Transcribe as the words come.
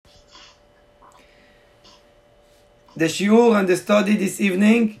The shiur and the study this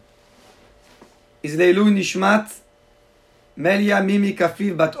evening is Leilui Nishmat Melia Mimi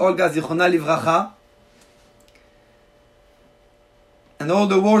Kafiv Bat Olga Zichona Livracha, and all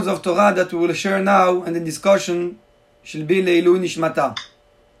the words of Torah that we will share now and the discussion shall be Leilui Nishmata.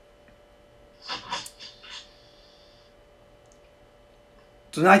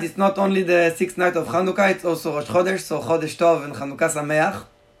 Tonight it's not only the 6th night of Chanukah, it's also Rosh Chodesh, so Chodesh Tov and Chanukah Sameach.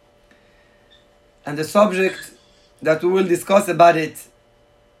 And the subject that we will discuss about it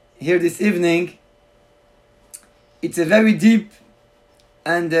here this evening, it's a very deep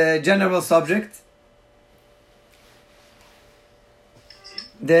and general subject.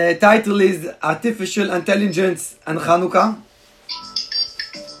 The title is Artificial Intelligence and Chanukah.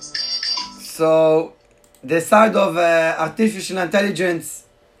 So the side of artificial intelligence,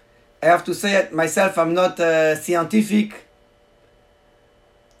 I have to say it myself, I'm not scientific.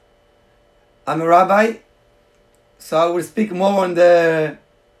 I'm a rabbi, so I will speak more on the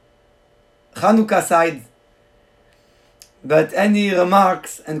Chanukah side. But any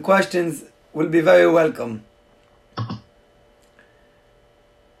remarks and questions will be very welcome.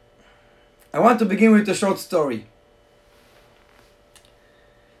 I want to begin with a short story.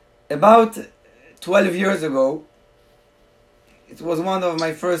 About 12 years ago, it was one of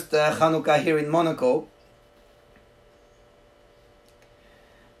my first Chanukah here in Monaco.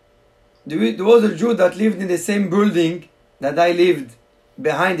 There was a Jew that lived in the same building that I lived,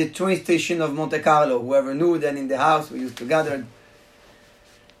 behind the train station of Monte Carlo. Whoever knew, then in the house we used to gather.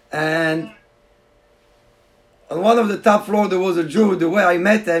 And on one of the top floor there was a Jew. The way I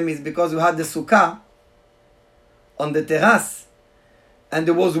met him is because we had the sukkah on the terrace, and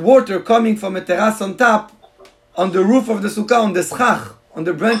there was water coming from a terrace on top, on the roof of the sukkah, on the schach, on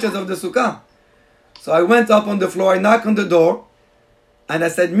the branches of the sukkah. So I went up on the floor, I knocked on the door, and I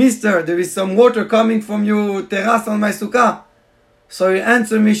said, "Mister, there is some water coming from your terrace on my sukkah." So he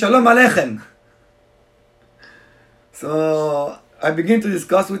answered me, "Shalom Aleichem." So I began to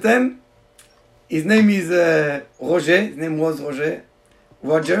discuss with him. His name is Roger. His name was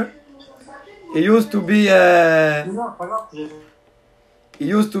Roger. He used to be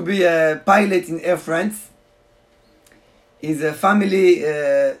a pilot in Air France. His family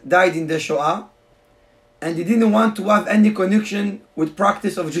died in the Shoah, and he didn't want to have any connection with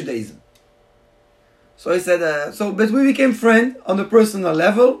practice of Judaism. So he said, but we became friends on a personal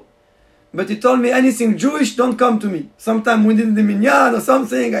level, but he told me, anything Jewish, don't come to me. Sometime we did the minyan or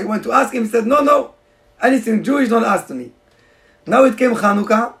something, I went to ask him, he said, no, anything Jewish, don't ask to me. Now it came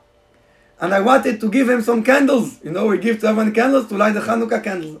Chanukah, and I wanted to give him some candles. You know, we give to everyone candles to light the Chanukah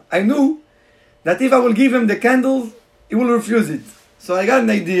candles. I knew that if I will give him the candles, he will refuse it. So I got an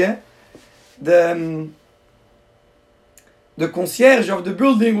idea. The concierge of the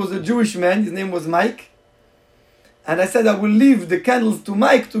building was a Jewish man. His name was Mike. And I said I will leave the candles to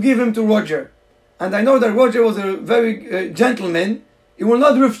Mike to give him to Roger. And I know that Roger was a very gentleman. He will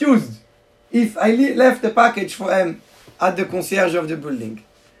not refuse if I left the package for him at the concierge of the building.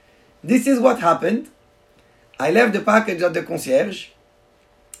 This is what happened. I left the package at the concierge.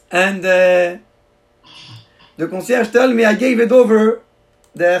 And the concierge told me I gave it over,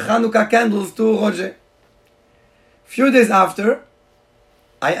 the Chanukah candles, to Roger. Few days after,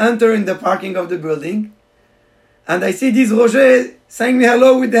 I enter in the parking of the building, and I see this Roger saying me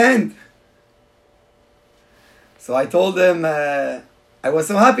hello with the hand. So I told him I was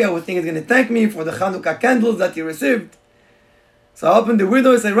so happy. I was thinking he's going to thank me for the Chanukah candles that he received. So I opened the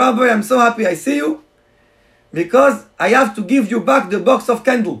window and said, "Rabbi, I'm so happy I see you, because I have to give you back the box of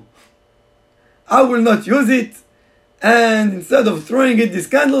candle. I will not use it, and instead of throwing it, these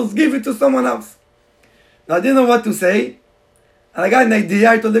candles, give it to someone else." Now I didn't know what to say, and I got an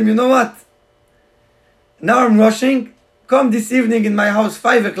idea. I told them, "You know what? Now I'm rushing. Come this evening in my house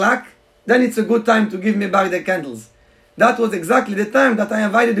 5 o'clock, then it's a good time to give me back the candles." That was exactly the time that I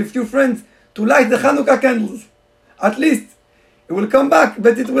invited a few friends to light the Chanukah candles. At least it will come back,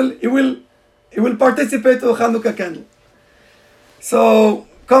 but it will participate to a Chanukah candle. So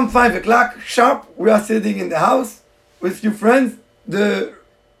come 5 o'clock sharp, we are sitting in the house with a few friends. The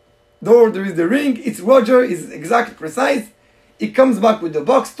door, there is the ring. It's Roger, is exactly precise. He comes back with the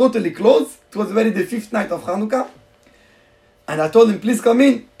box, totally closed. It was already the 5th night of Chanukah. And I told him, "Please come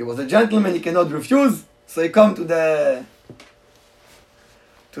in." He was a gentleman, he cannot refuse. So he come to the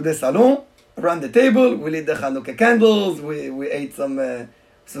salon, around the table. We lit the Chanukah candles. We ate some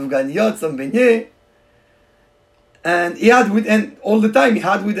sufganiyot, some beignet. And he had with him, all the time, he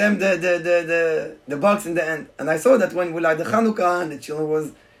had with him the box in the end. And I saw that when we light the Chanukah and the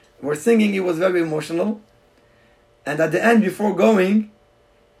children were singing, he was very emotional. And at the end, before going,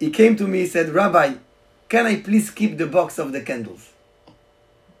 he came to me, he said, "Rabbi, can I please keep the box of the candles?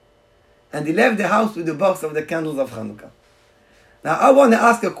 And he left the house with the box of the candles of Hanukkah. Now I want to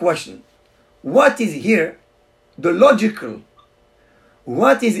ask a question. What is here the logical?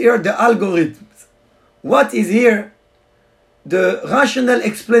 What is here the algorithms? What is here the rational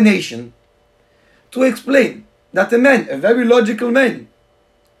explanation to explain that a man, a very logical man,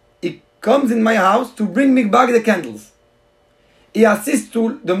 he comes in my house to bring me back the candles. He assists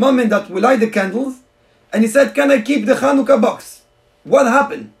to the moment that we light the candles, and he said, can I keep the Hanukkah box? What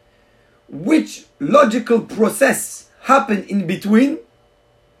happened? Which logical process happened in between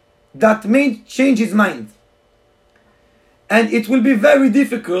that made change his mind? And it will be very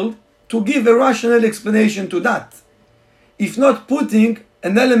difficult to give a rational explanation to that, if not putting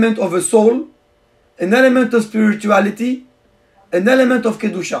an element of a soul, an element of spirituality, an element of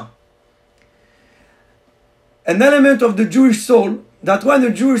Kedusha. An element of the Jewish soul, that when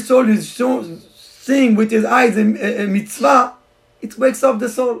the Jewish soul is seeing with his eyes a mitzvah, it wakes up the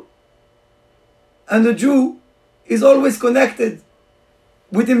soul. And the Jew is always connected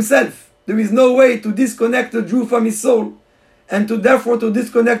with himself. There is no way to disconnect the Jew from his soul, and therefore to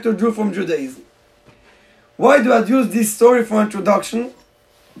disconnect the Jew from Judaism. Why do I use this story for introduction?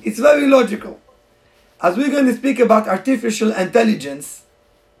 It's very logical. As we're going to speak about artificial intelligence,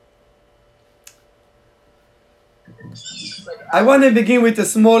 I want to begin with a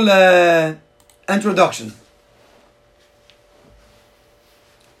small introduction.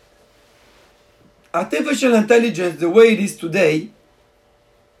 Artificial intelligence, the way it is today,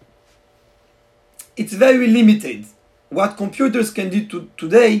 it's very limited. What computers can do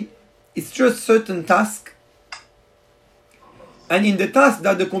today is just certain tasks. And in the tasks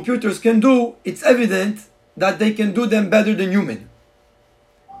that the computers can do, it's evident that they can do them better than human.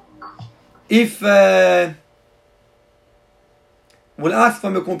 If we'll ask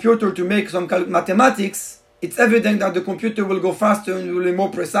from a computer to make some mathematics, it's evident that the computer will go faster and will be more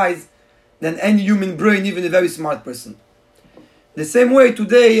precise than any human brain, even a very smart person. The same way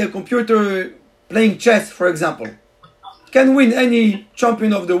today, a computer playing chess, for example, can win any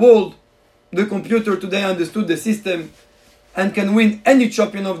champion of the world. The computer today understood the system and can win any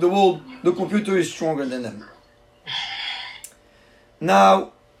champion of the world. The computer is stronger than them.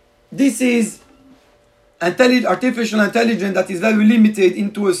 Now, this is artificial intelligence that is very limited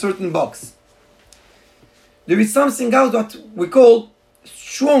into a certain box. There is something else that we call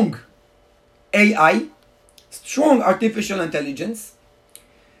strong AI, strong artificial intelligence,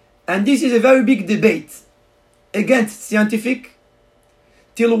 and this is a very big debate against scientific.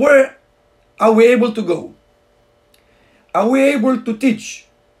 Till where are we able to go? Are we able to teach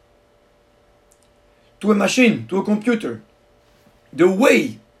to a machine, to a computer, the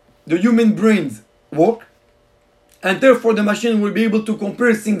way the human brains work, and therefore the machine will be able to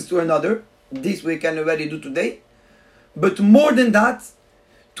compare things to another? This we can already do today. But more than that,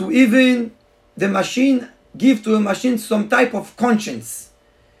 to even the machine, give to a machine some type of conscience.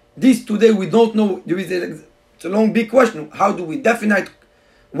 This today we don't know. It's a long big question. How do we define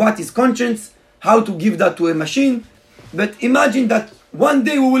what is conscience? How to give that to a machine? But imagine that one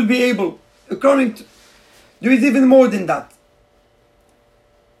day we will be able, there is even more than that.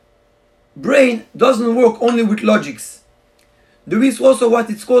 Brain doesn't work only with logics. There is also what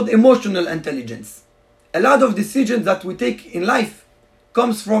is called emotional intelligence. A lot of decisions that we take in life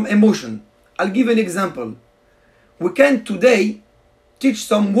comes from emotion. I'll give an example. We can today teach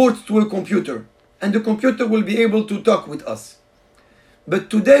some words to a computer, and the computer will be able to talk with us. But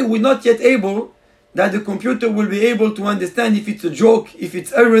today we're not yet able that the computer will be able to understand if it's a joke, if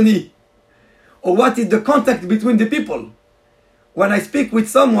it's irony, or what is the contact between the people. When I speak with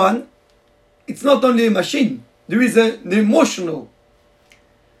someone, it's not only a machine. There is an emotional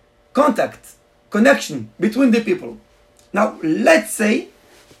connection between the people. Now, let's say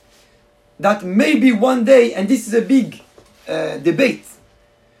that maybe one day, and this is a big debate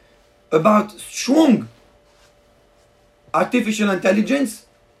about strong artificial intelligence,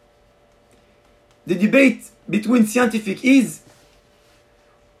 the debate between scientific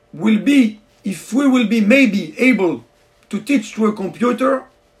will be if we will be maybe able to teach to a computer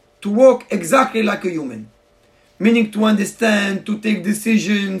to work exactly like a human. Meaning to understand, to take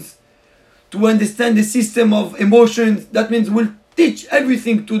decisions, to understand the system of emotions. That means we'll teach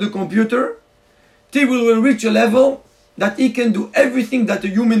everything to the computer till we will reach a level that it can do everything that a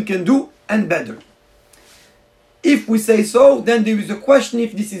human can do and better. If we say so, then there is a question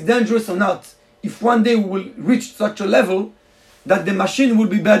if this is dangerous or not. If one day we will reach such a level that the machine will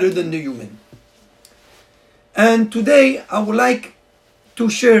be better than the human. And today I would like to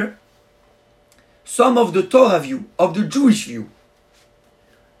share some of the Torah view, of the Jewish view,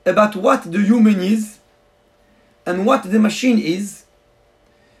 about what the human is and what the machine is,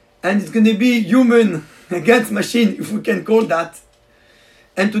 and it's going to be human against machine, if we can call that,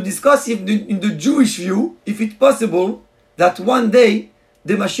 and to discuss if in the Jewish view, if it's possible that one day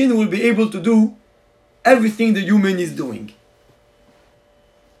the machine will be able to do everything the human is doing.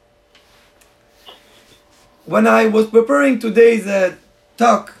 When I was preparing today's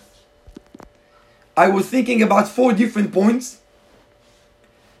talk, I was thinking about 4 different points.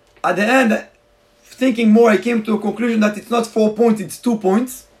 At the end, thinking more, I came to a conclusion that it's not 4 points, it's 2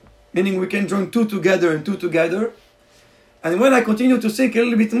 points, meaning we can join 2 together and 2 together. And when I continued to think a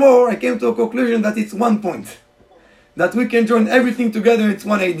little bit more, I came to a conclusion that it's 1 point, that we can join everything together, it's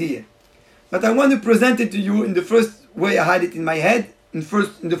one idea. But I want to present it to you in the first way I had it in my head, in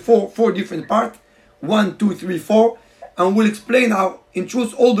the four different parts, 1, 2, 3, 4, and we'll explain how, in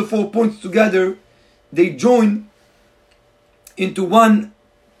truth, all the 4 points together, they join into one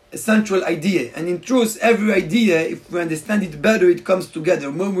central idea. And in truth, every idea, if we understand it better, it comes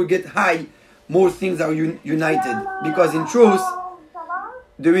together. When we get high, more things are united. Because in truth,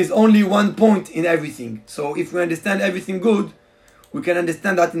 there is only 1 point in everything. So if we understand everything good, we can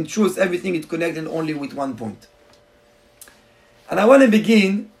understand that in truth, everything is connected only with 1 point. And I want to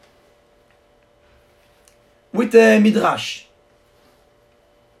begin with a midrash.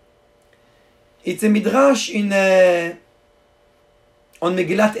 It's a midrash on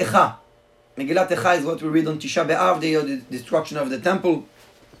Megillat Echa. Megillat Echa is what we read on Tisha B'Av, the destruction of the temple.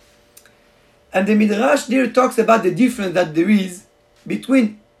 And the midrash there talks about the difference that there is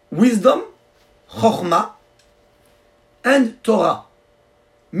between wisdom, chokhmah, and Torah.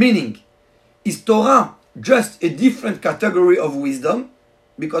 Meaning, is Torah just a different category of wisdom?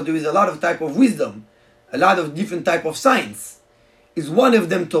 Because there is a lot of type of wisdom, a lot of different type of science. Is one of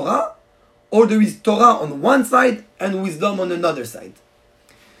them Torah? Or there is Torah on one side and wisdom on another side?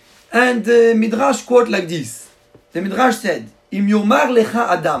 And the Midrash quote like this. The Midrash said, Im yomar lecha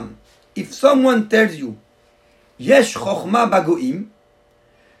adam, if someone tells you, Yesh chokhmah bagoim,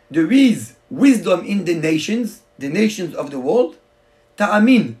 there is wisdom in the nations of the world,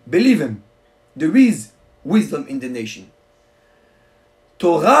 ta'amin, believe him, there is wisdom in the nation.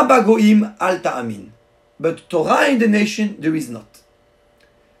 Torah bagoim al ta'amin, but Torah in the nation there is not.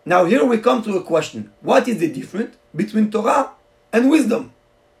 Now here we come to a question. What is the difference between Torah and wisdom?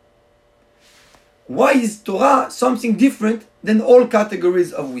 Why is Torah something different than all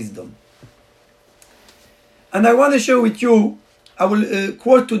categories of wisdom? And I want to share with you, I will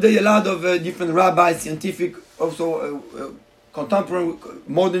quote today a lot of different rabbis, scientific, also contemporary,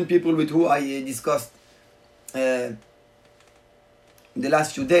 modern people with who I discussed in the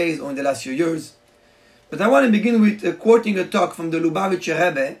last few days or in the last few years. But I want to begin with quoting a talk from the Lubavitcher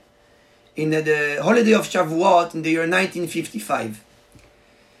Rebbe in the holiday of Shavuot in the year 1955.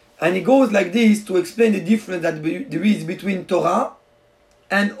 And it goes like this to explain the difference that there is between Torah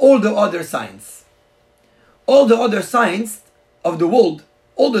and all the other science. All the other science of the world,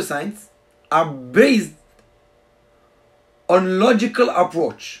 all the science, are based on logical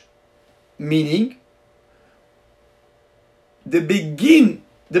approach. Meaning, the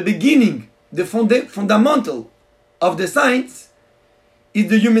fundamental of the science is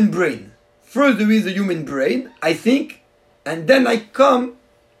the human brain. First there is the human brain, I think, and then I come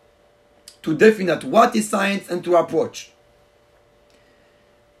to define what is science and to approach.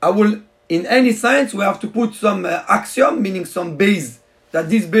 In any science we have to put some axiom, meaning some base, that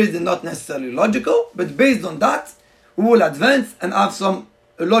this base is not necessarily logical, but based on that we will advance and have some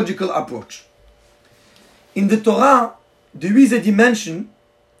logical approach. In the Torah there is a dimension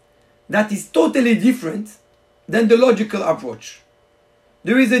that is totally different than the logical approach.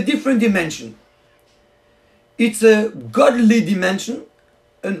 There is a different dimension. It's a godly dimension,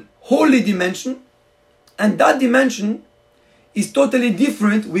 an holy dimension, and that dimension is totally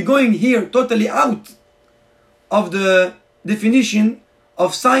different. We're going here totally out of the definition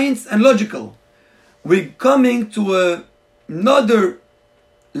of science and logical. We're coming to another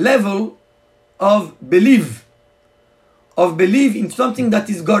level of belief in something that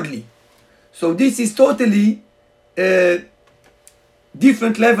is godly. So this is totally a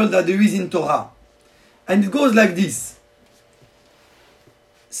different level that there is in Torah. And it goes like this.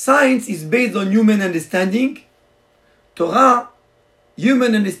 Science is based on human understanding. Torah,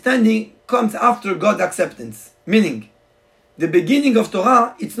 human understanding comes after God's acceptance. Meaning, the beginning of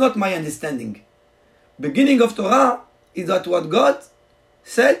Torah, it's not my understanding. Beginning of Torah is that what God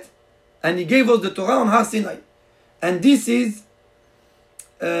said, and He gave us the Torah on Har Sinai. And this is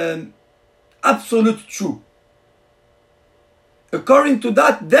absolute true. According to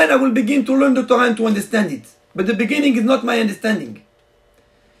that, then I will begin to learn the Torah and to understand it. But the beginning is not my understanding.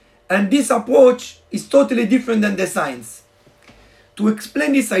 And this approach is totally different than the science. To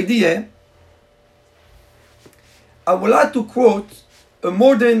explain this idea, I would like to quote a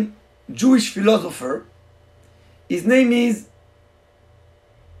modern Jewish philosopher. His name is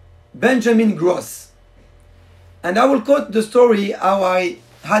Benjamin Gross. And I will quote the story how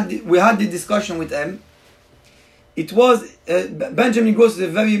we had the discussion with him. It was Benjamin Gross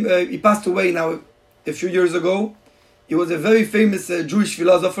is he passed away now a few years ago. He was a very famous Jewish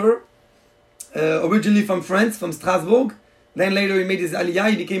philosopher, originally from France, from Strasbourg. Then later he made his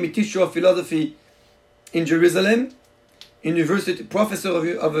aliyah. He became a teacher of philosophy in Jerusalem, professor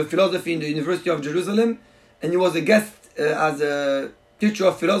of philosophy in the University of Jerusalem, and he was a guest as a teacher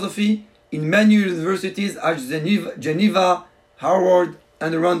of philosophy in many universities as Geneva, Harvard,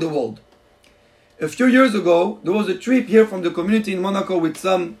 and around the world. A few years ago, there was a trip here from the community in Monaco with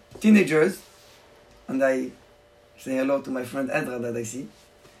some teenagers, and I say hello to my friend Edra that I see.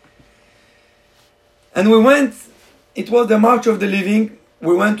 And we went, it was the March of the Living.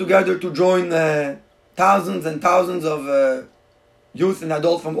 We went together to join thousands and thousands of youth and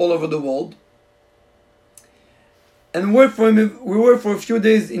adults from all over the world. And we were for a few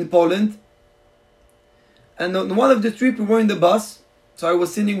days in Poland. And on one of the trips we were in the bus. So I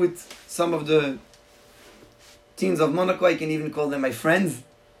was sitting with some of the teens of Monaco. I can even call them my friends.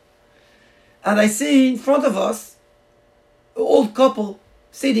 And I see in front of us an old couple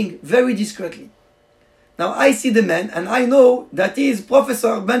sitting very discreetly. Now I see the man and I know that he is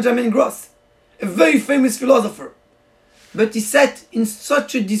Professor Benjamin Gross, a very famous philosopher. But he sat in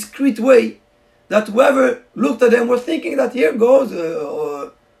such a discreet way that whoever looked at them was thinking that here goes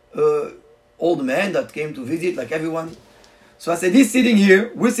an old man that came to visit like everyone. So I said, he's sitting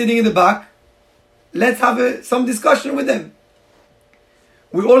here, we're sitting in the back, let's have some discussion with him.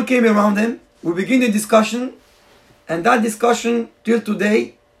 We all came around him, we began the discussion, and that discussion till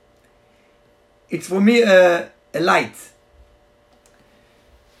today, it's for me a light.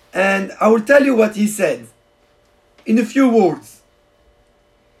 And I will tell you what he said in a few words.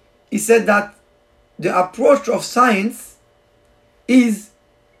 He said that the approach of science is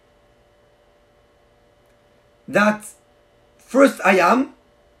that first I am,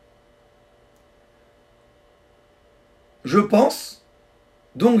 je pense,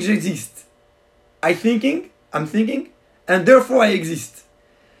 donc j'existe. I'm thinking, and therefore I exist.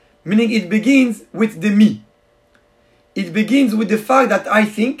 Meaning it begins with the me. It begins with the fact that I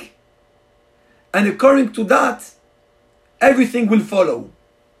think, and according to that, everything will follow.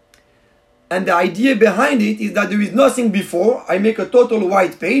 And the idea behind it is that there is nothing before. I make a total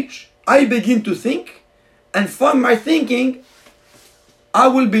white page, I begin to think, and from my thinking, I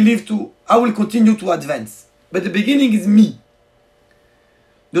will continue to advance. But the beginning is me.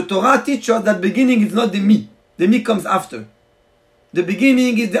 The Torah teaches us that beginning is not the me comes after. The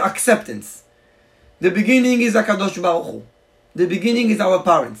beginning is the acceptance. The beginning is HaKadosh Baruch Hu. The beginning is our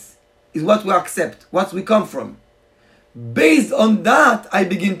parents, is what we accept, what we come from. Based on that, I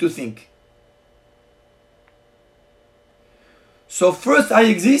begin to think. So first I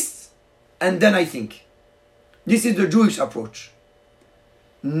exist, and then I think. This is the Jewish approach.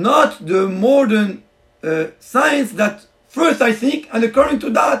 Not the modern science that first I think, and according to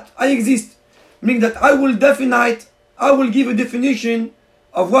that, I exist. Meaning that I will give a definition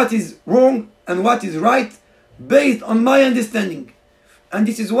of what is wrong and what is right based on my understanding. And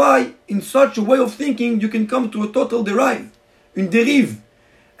this is why, in such a way of thinking, you can come to a total une dérive,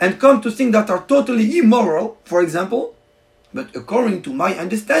 and come to things that are totally immoral, for example, but according to my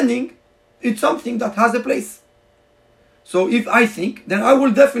understanding, it's something that has a place. So if I think, then I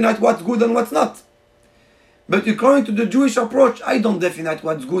will define what's good and what's not. But according to the Jewish approach, I don't define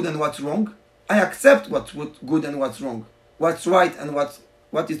what's good and what's wrong. I accept what's good and what's wrong, what's right and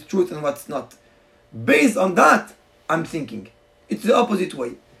what is truth and what's not. Based on that, I'm thinking. It's the opposite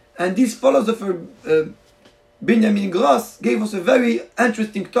way. And this philosopher, Benjamin Gross, gave us a very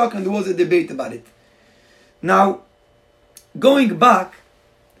interesting talk, and there was a debate about it. Now, going back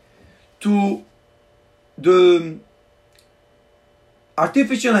to the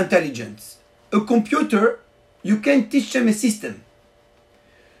artificial intelligence, a computer, you can teach them a system.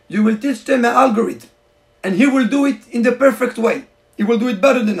 You will teach them an algorithm, and he will do it in the perfect way. He will do it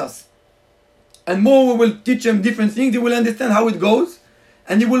better than us. And more, we will teach them different things. They will understand how it goes,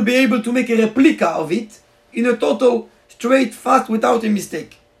 and he will be able to make a replica of it in a total, straight, fast, without a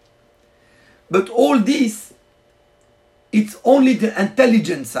mistake. But all this, it's only the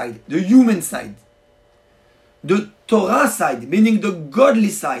intelligent side, the human side. The Torah side, meaning the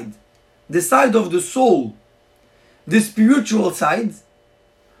godly side, the side of the soul, the spiritual side,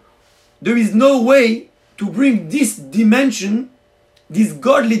 there is no way to bring this dimension this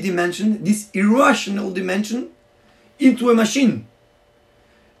godly dimension, this irrational dimension, into a machine.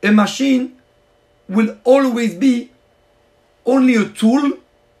 A machine will always be only a tool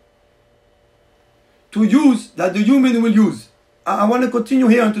to use that the human will use. I want to continue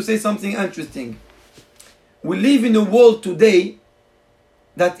here and to say something interesting. We live in a world today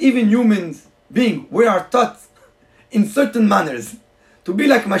that even humans beings, we are taught in certain manners to be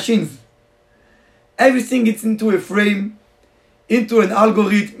like machines. Everything is into a frame, into an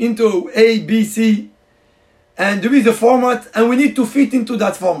algorithm, into A, B, C, and there is a format, and we need to fit into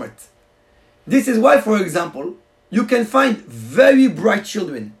that format. This is why, for example, you can find very bright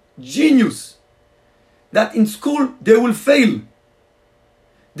children, genius, that in school they will fail.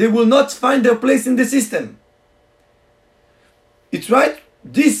 They will not find their place in the system. It's right.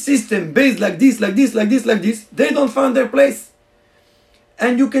 This system based like this, like this, like this, like this, they don't find their place.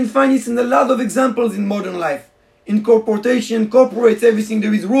 And you can find this in a lot of examples in modern life. In corporation, corporates, everything,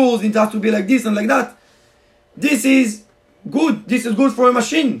 there is rules, it has to be like this and like that. This is good. This is good for a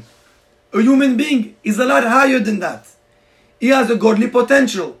machine. A human being is a lot higher than that. He has a godly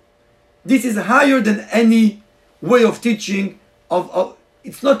potential. This is higher than any way of teaching.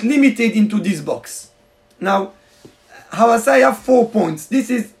 It's not limited into this box. Now, how I say, I have 4 points.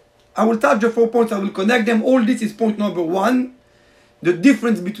 I will touch the 4 points, I will connect them. All this is point number 1. The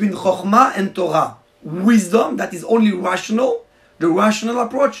difference between Chokhmah and Torah. Wisdom, that is only rational, the rational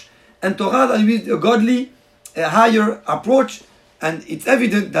approach, and Torah, that is a godly, a higher approach. And it's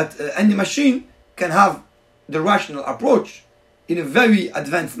evident that any machine can have the rational approach in a very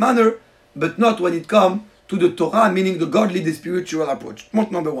advanced manner, but not when it comes to the Torah, meaning the godly, the spiritual approach.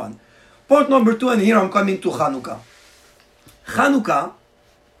 Point number 1. Point number 2, and here I'm coming to Hanukkah. Hanukkah,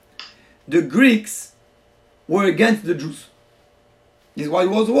 the Greeks were against the Jews. This is why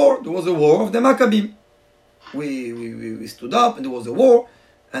there was a war. There was a war of the Maccabim. We stood up and there was a war,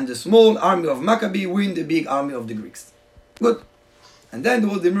 and the small army of Maccabee win the big army of the Greeks. Good. And then there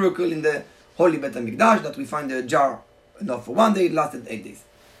was the miracle in the Holy Bet HaMikdash that we find the jar enough for 1 day, it lasted 8 days.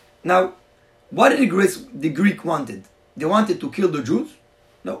 Now, what did the Greek wanted? They wanted to kill the Jews?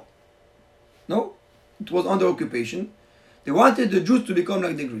 No. No. It was under occupation. They wanted the Jews to become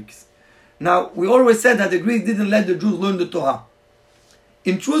like the Greeks. Now, we always said that the Greeks didn't let the Jews learn the Torah.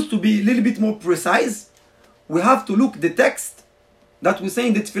 In truth, to be a little bit more precise, we have to look at the text that we say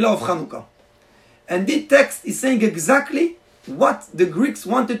in the Tefillah of Hanukkah. And this text is saying exactly what the Greeks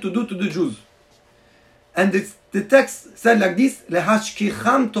wanted to do to the Jews. And the text said like this,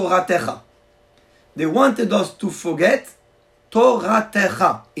 Lehashkicham Toratecha. They wanted us to forget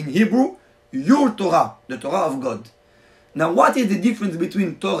Toratecha. In Hebrew, your Torah, the Torah of God. Now, what is the difference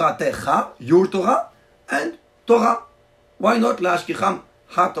between Toratecha, your Torah, and Torah? Why not Lehashkicham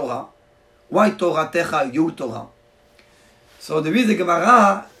HaTorah? Why Toratecha, your Torah? So there is a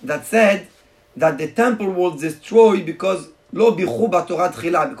Gemara that said that the temple was destroyed because Lo bichu b'Torah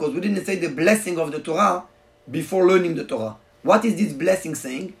tchila, because we didn't say the blessing of the Torah before learning the Torah. What is this blessing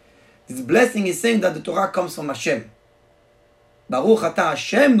saying? This blessing is saying that the Torah comes from Hashem. Baruch atah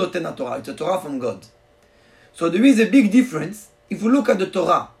Hashem noten HaTorah. It's a Torah from God. So there is a big difference if we look at the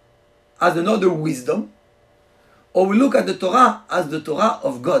Torah as another wisdom, or we look at the Torah as the Torah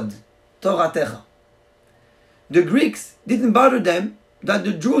of God, Toratecha. The Greeks didn't bother them that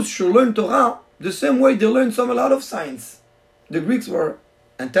the Jews should learn Torah the same way they learned a lot of science. The Greeks were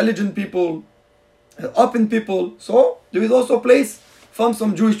intelligent people, open people, so there is also a place from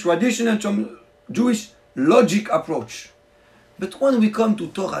some Jewish tradition and some Jewish logic approach. But when we come to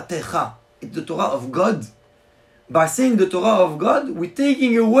Toratecha, it's the Torah of God. By saying the Torah of God, we're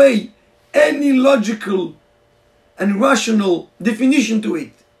taking away any logical and rational definition to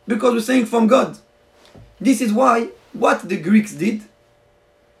it, because we're saying from God. This is why what the Greeks did,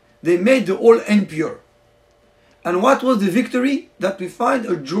 they made the oil impure. And what was the victory? That we find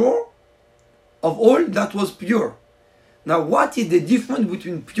a jar of oil that was pure. Now, what is the difference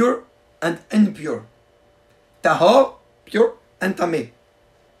between pure and impure? Tahor, pure, and tameh.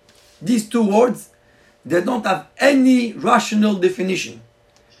 These two words, they don't have any rational definition.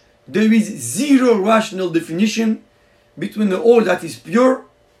 There is zero rational definition between the oil that is pure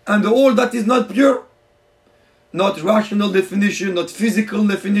and the oil that is not pure. Not rational definition, not physical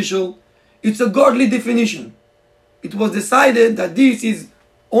definition. It's a godly definition. It was decided that this is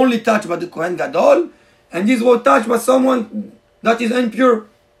only touched by the Kohen Gadol, and this was touched by someone that is impure.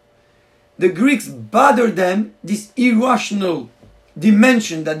 The Greeks bothered them this irrational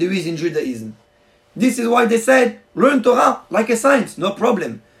dimension that there is in Judaism. This is why they said, learn Torah like a science, no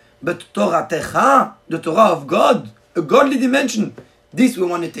problem. But Toratecha, the Torah of God, a godly dimension, this we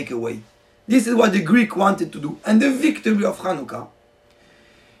want to take away. This is what the Greek wanted to do. And the victory of Hanukkah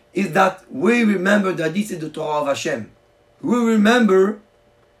is that we remember that this is the Torah of Hashem. We remember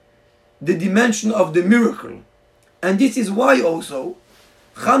the dimension of the miracle. And this is why also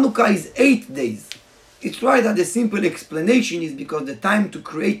Hanukkah is 8 days. It's right that the simple explanation is because the time to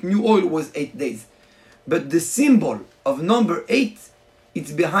create new oil was 8 days. But the symbol of number 8,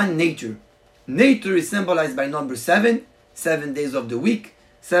 it's behind nature. Nature is symbolized by number 7, 7 days of the week.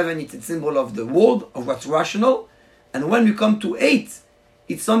 7 is a symbol of the world, of what's rational. And when we come to 8,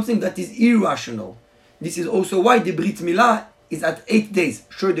 it's something that is irrational. This is also why the Brit Milah is at 8 days.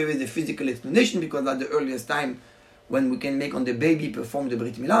 Sure, there is a physical explanation because at the earliest time when we can make on the baby perform the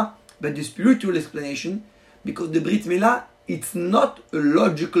Brit Milah. But the spiritual explanation, because the Brit Milah, it's not a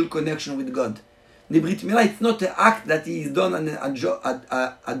logical connection with God. The Brit Milah, it's not an act that is done at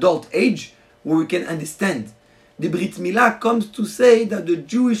an adult age where we can understand. The Brit Milah comes to say that the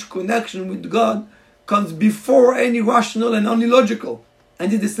Jewish connection with God comes before any rational and only logical.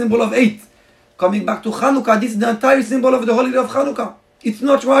 And it's the symbol of 8. Coming back to Hanukkah, this is the entire symbol of the holiday of Hanukkah. It's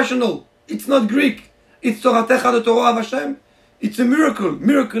not rational. It's not Greek. It's Toratecha, the Torah of Hashem. It's a miracle.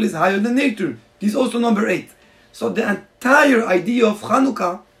 Miracle is higher than nature. This is also number 8. So the entire idea of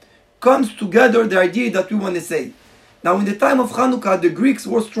Hanukkah comes together, the idea that we want to say. Now in the time of Hanukkah, the Greeks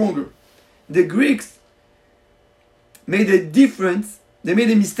were stronger. The Greeks made a difference, they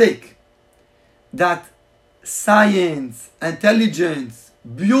made a mistake. That science, intelligence,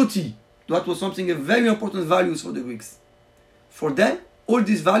 beauty, that was something of very important values for the Greeks. For them, all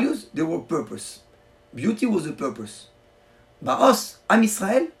these values, they were purpose. Beauty was a purpose. By us, Am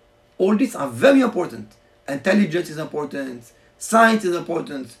Israel, all these are very important. Intelligence is important, science is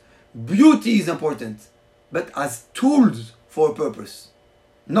important, beauty is important, but as tools for a purpose,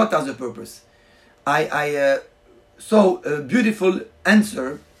 not as a purpose. I saw a beautiful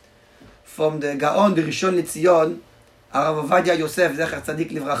answer from the Gaon, the Rishon LeZion, Arav Ovadia Yosef, Zecher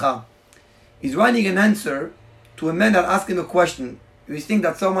Tzadik Livracha. He's writing an answer to a man that asked him a question. You think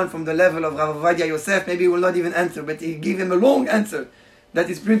that someone from the level of Rav Ovadia Yosef maybe will not even answer, but he gave him a long answer that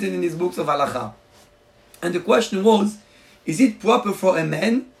is printed in his books of Halacha. And the question was, is it proper for a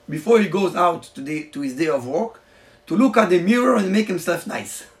man, before he goes out to his day of work, to look at the mirror and make himself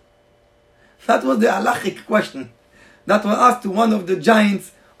nice? That was the halachic question that was asked to one of the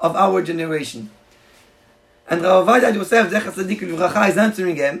giants of our generation. And Rav Ovadia Yosef, Zecher Tzadik Livracha, is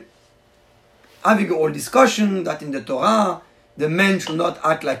answering him, having a whole discussion that in the Torah, the man should not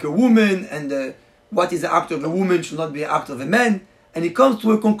act like a woman, and what is the act of a woman should not be an act of a man. And he comes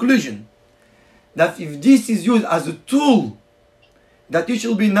to a conclusion that if this is used as a tool, that he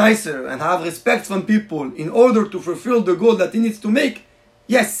should be nicer and have respect from people in order to fulfill the goal that he needs to make,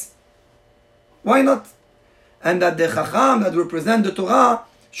 yes, why not? And that the Chacham that represent the Torah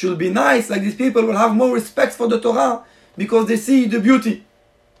should be nice, like these people will have more respect for the Torah because they see the beauty.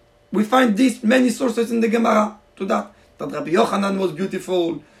 We find these many sources in the Gemara to that Rabbi Yochanan was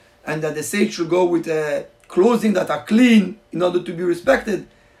beautiful, and that the sage should go with clothing that are clean in order to be respected.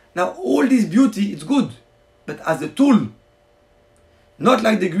 Now all this beauty, it's good, but as a tool, not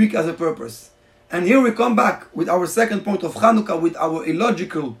like the Greek as a purpose. And here we come back with our second point of Hanukkah, with our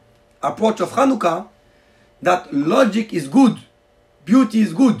illogical approach of Hanukkah, that logic is good, beauty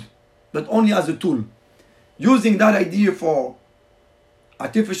is good, but only as a tool. Using that idea for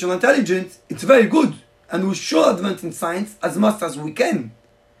artificial intelligence, it's very good. And we should advance in science as much as we can.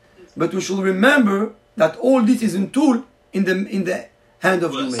 But we should remember that all this is a tool in the hand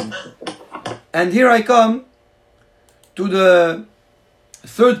of human. And here I come to the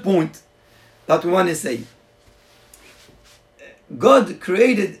third point that we want to say. God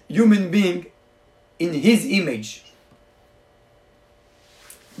created human being in His image.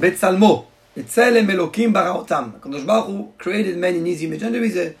 Betzalmo. B'tselem Elokim bara otam. HaKadosh Baruch Hu created man in His image. And there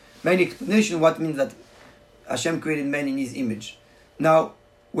is a main explanation what means that Hashem created man in His image. Now,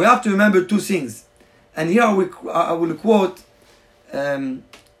 we have to remember two things. And here I will quote a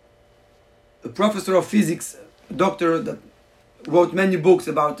professor of physics, a doctor that wrote many books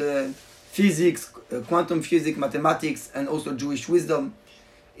about physics, quantum physics, mathematics, and also Jewish wisdom.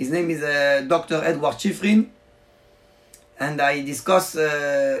 His name is Dr. Edward Shifrin. And I discuss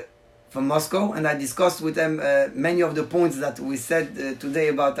from Moscow, and I discussed with him many of the points that we said today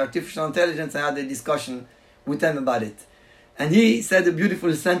about artificial intelligence. I had a discussion with him about it. And he said a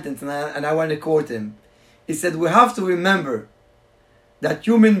beautiful sentence, and I want to quote him. He said, we have to remember that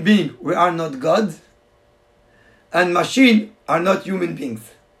human beings, we are not God, and machine are not human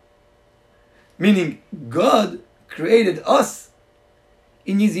beings. Meaning, God created us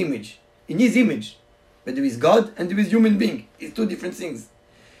in His image. In His image. But there is God and there is human being. It's two different things.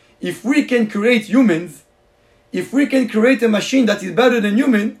 If we can create humans, if we can create a machine that is better than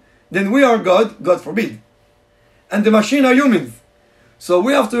human, then we are God, God forbid. And the machine are humans. So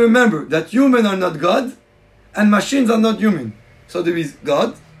we have to remember that humans are not God, and machines are not human. So there is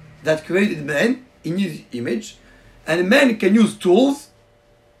God that created man in his image, and man can use tools,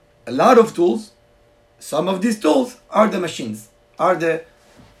 a lot of tools. Some of these tools are the machines,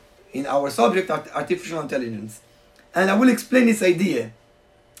 in our subject, artificial intelligence. And I will explain this idea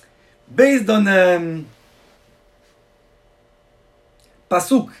based on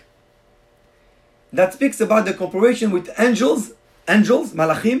pasuk that speaks about the comparison with angels,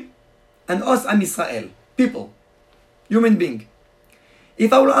 malachim, and us, Am Yisrael, people, human being.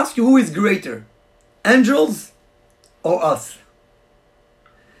 If I will ask you who is greater, angels or us?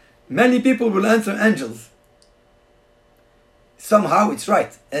 Many people will answer angels. Somehow it's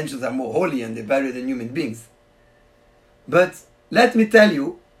right. Angels are more holy and they're better than human beings. But let me tell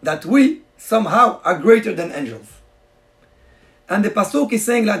you that we somehow are greater than angels. And the pasuk is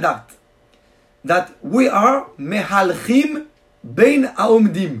saying like that we are mehalchim bein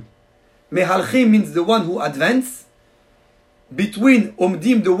haomdim. Mehalchim means the one who advance, between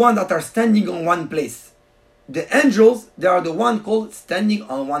omdim, the one that are standing on one place. The angels, they are the one called standing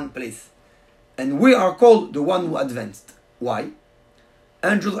on one place. And we are called the one who advanced. Why?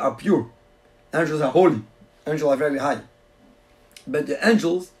 Angels are pure. Angels are holy. Angels are very high. But the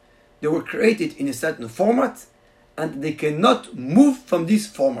angels, they were created in a certain format, and they cannot move from this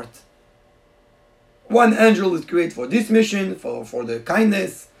format. One angel is created for this mission, for the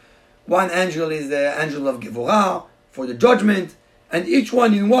kindness. One angel is the angel of Gevorah, for the judgment. And each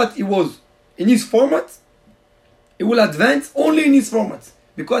one in what he was, in his format, he will advance only in his format.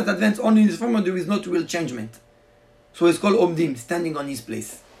 Because advance only in his format, there is not real changement. So it's called Omdim, standing on his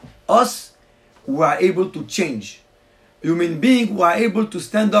place. Us, who are able to change. Human being who are able to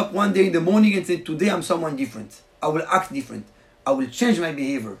stand up one day in the morning and say, today I'm someone different. I will act different. I will change my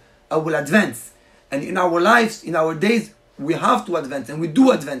behavior. I will advance. And in our lives, in our days, we have to advance. And we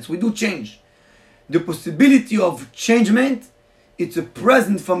do change. The possibility of changement, it's a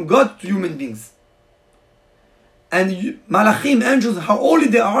present from God to human beings. And Malachim, angels, how holy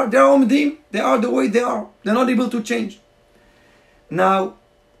they are Omdim, they are the way they are. They're not able to change. Now,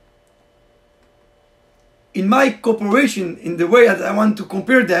 in my cooperation, in the way that I want to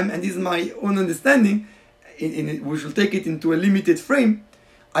compare them, and this is my own understanding, we should take it into a limited frame,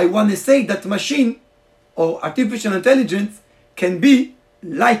 I want to say that machine or artificial intelligence can be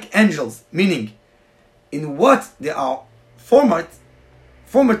like angels, meaning in what they are formatted,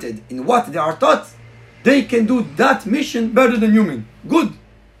 in what they are taught, they can do that mission better than human. Good,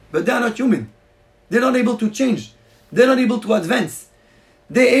 but they are not human. They're not able to change. They're not able to advance.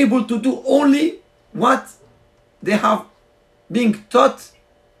 They're able to do only what they have been taught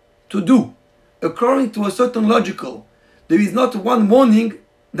to do, according to a certain logical. There is not one morning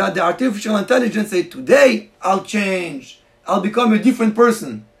that the artificial intelligence say, today I'll change, I'll become a different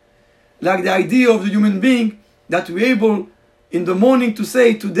person. Like the idea of the human being that we're able in the morning to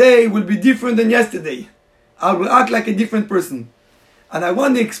say, today will be different than yesterday. I will act like a different person. And I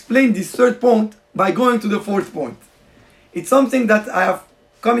want to explain this third point by going to the fourth point. It's something that I have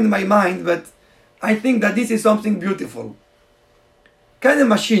come in my mind, but I think that this is something beautiful. Can a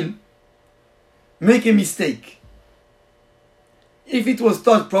machine make a mistake? If it was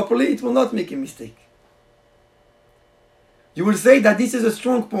taught properly, it will not make a mistake. You will say that this is a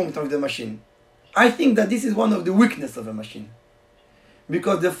strong point of the machine. I think that this is one of the weaknesses of a machine.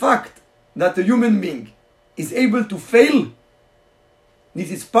 Because the fact that a human being is able to fail,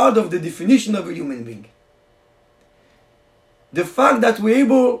 this is part of the definition of a human being. The fact that we're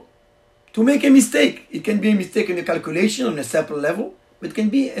able to make a mistake, it can be a mistake in a calculation on a simple level, but it can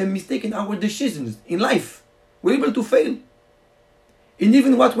be a mistake in our decisions in life. We're able to fail. In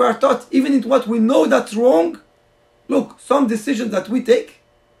even what we are taught, even in what we know that's wrong. Look, some decisions that we take,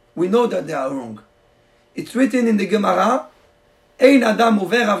 we know that they are wrong. It's written in the Gemara, Ein Adam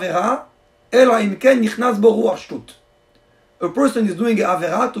over Avera, Ela im ken nichnas bo ruach shtut. A person is doing an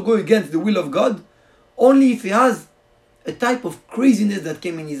Avera to go against the will of God, only if he has a type of craziness that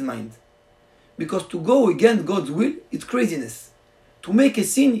came in his mind. Because to go against God's will, it's craziness. To make a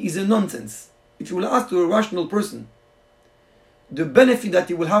sin is a nonsense. If you will ask to a rational person, the benefit that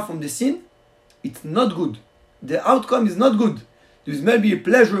he will have from the sin, it's not good. The outcome is not good. There may be a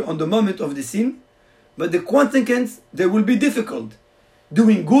pleasure on the moment of the sin, but the consequence, they will be difficult.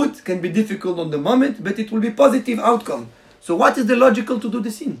 Doing good can be difficult on the moment, but it will be positive outcome. So what is the logical to do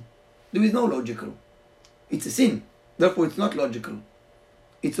the sin? There is no logical. It's a sin. Therefore, it's not logical.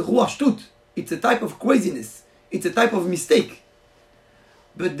 It's a ruach shtut. It's a type of craziness. It's a type of mistake.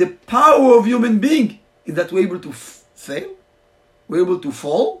 But the power of human being is that we're able to fail. We're able to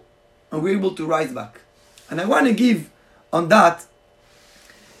fall. and we're able to rise back. And I want to give on that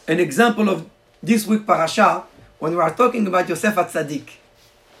an example of this week parasha when we are talking about Yosef HaTzadik.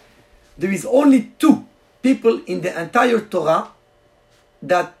 There is only 2 people in the entire Torah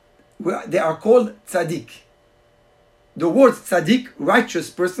that they are called tzaddik. The word tzaddik, righteous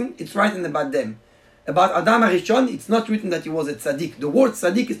person, it's written about them. About Adam HaRishon, it's not written that he was a tzaddik. The word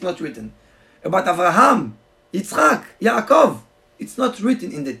tzaddik is not written. About Avraham, Yitzchak, Yaakov, it's not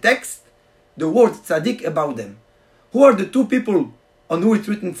written in the text, the word tzaddik about them. Who are the 2 people on who it's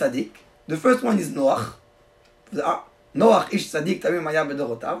written tzaddik? The first one is Noach. Noach ish tzaddik tamim haya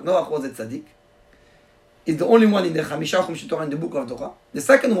bedorotav. Noach was a tzaddik. It's the only one in the Chamisha Chumshei Torah in the book of Torah. The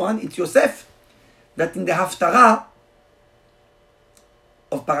second one, it's Yosef, that in the Haftarah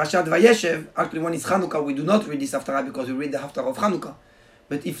of Parashat Vayeshev, actually when it's Chanukah, we do not read this Haftarah because we read the Haftarah of Chanukah.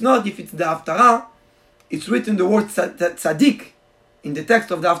 But if not, if it's the Haftarah, it's written the word tzaddik in the text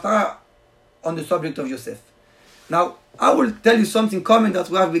of the Haftarah on the subject of Yosef. Now, I will tell you something common that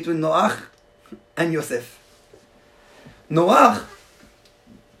we have between Noach and Yosef. Noach,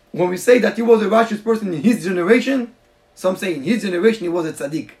 when we say that he was a righteous person in his generation, some say in his generation he was a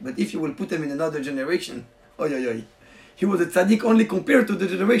tzaddik. But if you will put him in another generation, he was a tzaddik only compared to the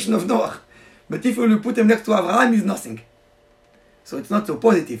generation of Noach. But if you will put him next to Abraham, he's nothing. So it's not so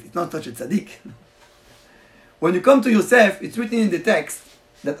positive. It's not such a tzaddik. When you come to Yosef, it's written in the text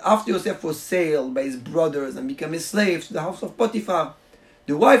that after Yosef was sold by his brothers and became a slave to the house of Potiphar,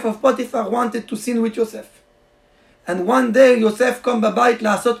 the wife of Potiphar wanted to sin with Yosef. And one day Yosef come babayit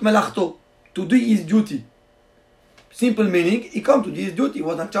la'asot melachto, to do his duty. Simple meaning, he come to do his duty. He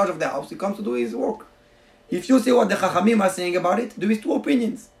was in charge of the house. He comes to do his work. If you see what the Chachamim are saying about it, there is 2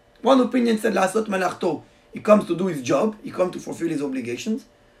 opinions. One opinion said la'asot melachto, he comes to do his job. He comes to fulfill his obligations.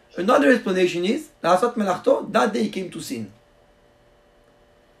 Another explanation is la'asot melachto, that day he came to sin.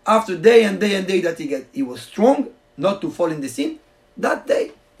 After day and day and day that he was strong not to fall in the sin, that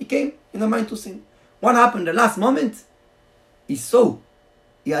day he came in a mind to sin. What happened the last moment? He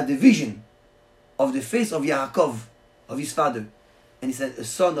had the vision of the face of Yaakov, of his father. And he said, a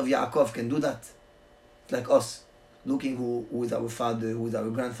son of Yaakov can do that. It's like us, looking who is our father, who is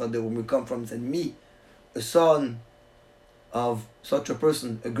our grandfather, where we come from. He said, me, a son of such a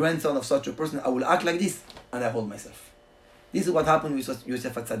person, a grandson of such a person, I will act like this, and I hold myself. This is what happened with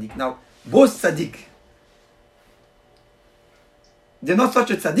Yosef HaTzadik. Now, both tzaddik, they're not such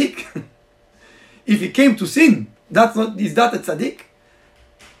a tzaddik. If he came to sin, is that a tzaddik?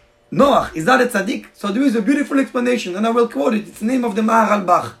 Noach, is that a tzaddik? So there is a beautiful explanation, and I will quote it. It's the name of the Maharal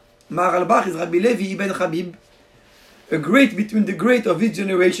Bach. Maharal Bach is Rabbi Levi ibn Habib, a great between the great of his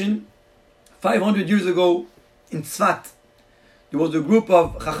generation. 500 years ago in Tzfat, there was a group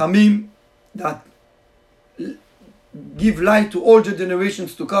of Chachamim that give light to all the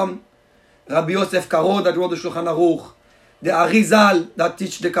generations to come. Rabbi Yosef Karo that wrote the Shulchan Aruch, the Arizal that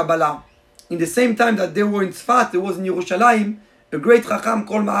teach the Kabbalah. In the same time that they were in Tzfat, there was in Yerushalayim a great Chacham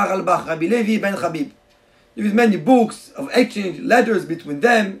called Maharal Bach, Rabbi Levi ben Habib. There is many books of exchange, letters between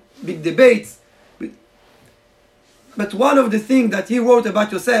them, big debates. But one of the things that he wrote about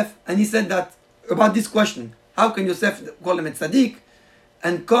Yosef, and he said that about this question, how can Yosef call him a tzaddik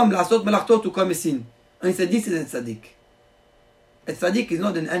and come la'asot melachto to come a sin? And he said, this is a tzaddik. A tzaddik is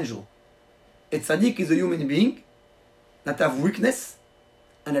not an angel. A tzaddik is a human being that have weakness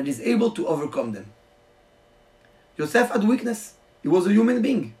and that is able to overcome them. Yosef had weakness. He was a human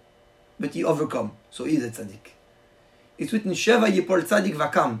being, but he overcome. So he is a tzaddik. It's written, Sheva yipol tzaddik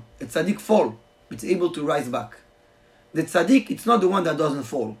vakam. A tzaddik fall. It's able to rise back. The tzaddik, it's not the one that doesn't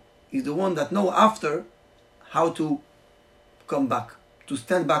fall. It's the one that knows after how to come back, to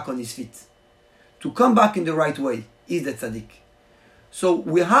stand back on his feet, to come back in the right way. Is the tzaddik. So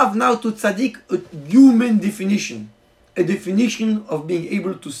we have now to tzaddik a human definition. A definition of being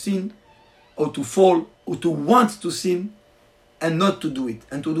able to sin or to fall or to want to sin and not to do it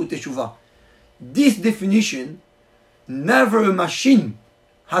and to do teshuvah. This definition, never a machine,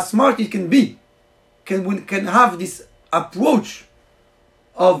 how smart it can be, can have this approach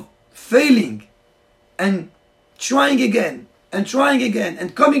of failing and trying again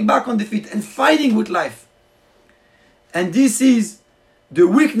and coming back on the feet and fighting with life. And this is the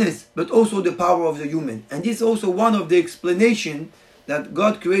weakness, but also the power of the human. And this is also one of the explanation that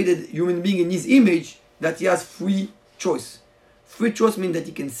God created human being in His image, that he has free choice. Free choice means that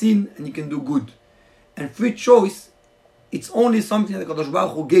he can sin and he can do good. And free choice, it's only something that Kadosh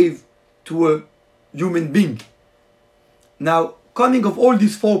Baruch Hu gave to a human being. Now, coming of all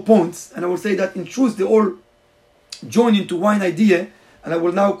these 4 points, and I will say that in truth they all join into one idea, and I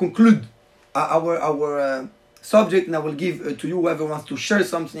will now conclude our subject, and I will give to you whoever wants to share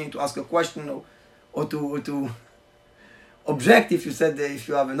something, to ask a question, or to object if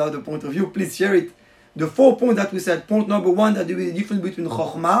you have another point of view, please share it. The 4 points that we said. Point number 1, that there is a difference between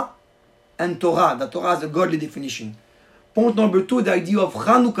Chokhmah and Torah. That Torah has a godly definition. Point number 2, the idea of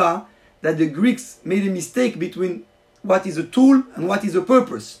Chanukah, that the Greeks made a mistake between what is a tool and what is a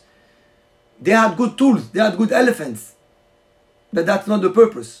purpose. They had good tools, they had good elephants, but that's not the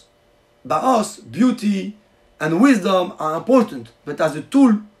purpose. By us, beauty and wisdom are important, but as a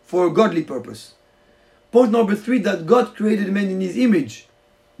tool for a godly purpose. Point number 3, that God created man in His image.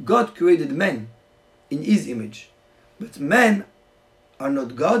 God created man in His image. But men are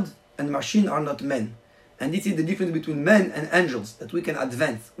not God, and machines are not men. And this is the difference between men and angels, that we can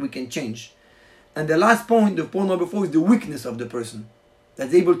advance, we can change. And the last point, the point number 4, is the weakness of the person,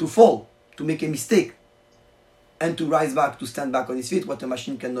 that's able to fall, to make a mistake, and to rise back, to stand back on his feet, what a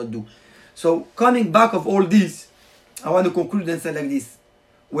machine cannot do. So, coming back of all this, I want to conclude and say like this.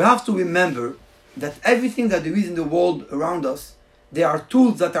 We have to remember that everything that there is in the world around us, they are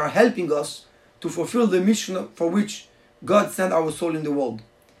tools that are helping us to fulfill the mission for which God sent our soul in the world.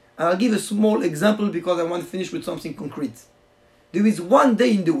 And I'll give a small example because I want to finish with something concrete. There is one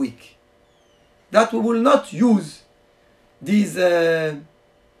day in the week that we will not use these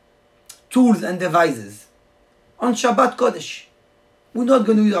tools and devices. On Shabbat Kodesh, we're not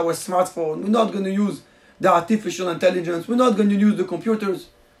going to use our smartphone, we're not going to use the artificial intelligence, we're not going to use the computers.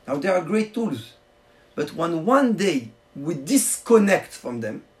 Now, they are great tools. But when one day we disconnect from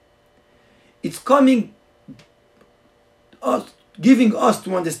them, it's giving us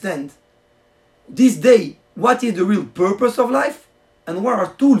to understand this day what is the real purpose of life and what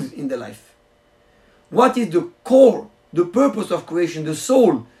are tools in the life. What is the core, the purpose of creation, the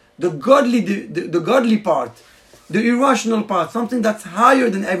soul, the godly part, the irrational part, something that's higher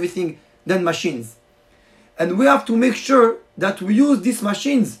than everything than machines. And we have to make sure that we use these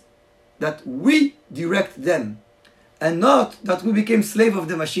machines, that we direct them, and not that we became slave of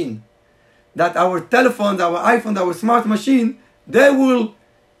the machine. That our telephones, our iPhone, our smart machine, they will,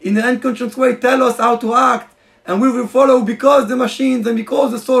 in an unconscious way, tell us how to act, and we will follow because the machines and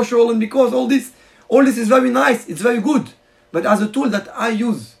because the social and because all this is very nice, it's very good. But as a tool that I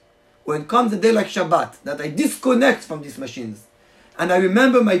use, when comes a day like Shabbat, that I disconnect from these machines, and I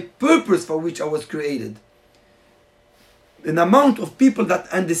remember my purpose for which I was created. An amount of people that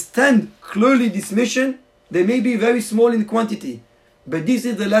understand clearly this mission, they may be very small in quantity, but this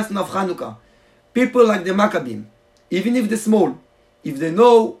is the lesson of Chanukah. People like the Maccabim, even if they're small, if they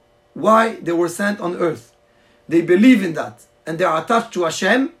know why they were sent on earth, they believe in that, and they are attached to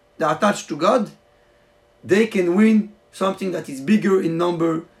Hashem, they are attached to God, they can win something that is bigger in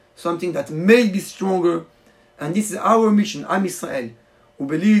number, something that may be stronger. And this is our mission, Am Yisrael, who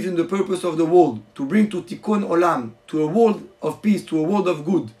believes in the purpose of the world, to bring to Tikkun Olam, to a world of peace, to a world of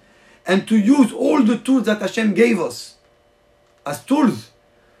good, and to use all the tools that Hashem gave us as tools.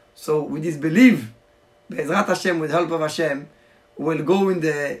 So with this belief, Be'ezrat Hashem, with the help of Hashem, we'll go in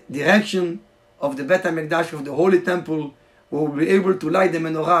the direction of the Bet HaMikdash, of the Holy Temple. We will be able to light the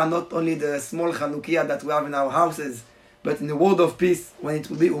menorah, not only the small Chanukiah that we have in our houses, but in the world of peace, when it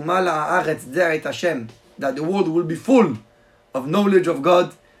will be Umala Haaretz Deret Hashem, that the world will be full of knowledge of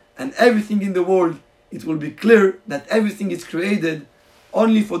God, and everything in the world, it will be clear that everything is created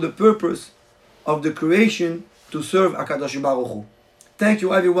only for the purpose of the creation to serve HaKadosh Baruch Hu. Thank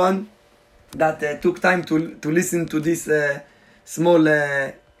you everyone that took time to listen to this small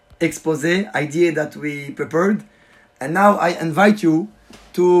expose idea that we prepared. And now I invite you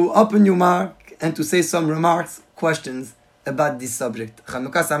to open your mouth and to say some remarks, questions about this subject.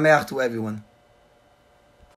 Chanukah Sameach to everyone.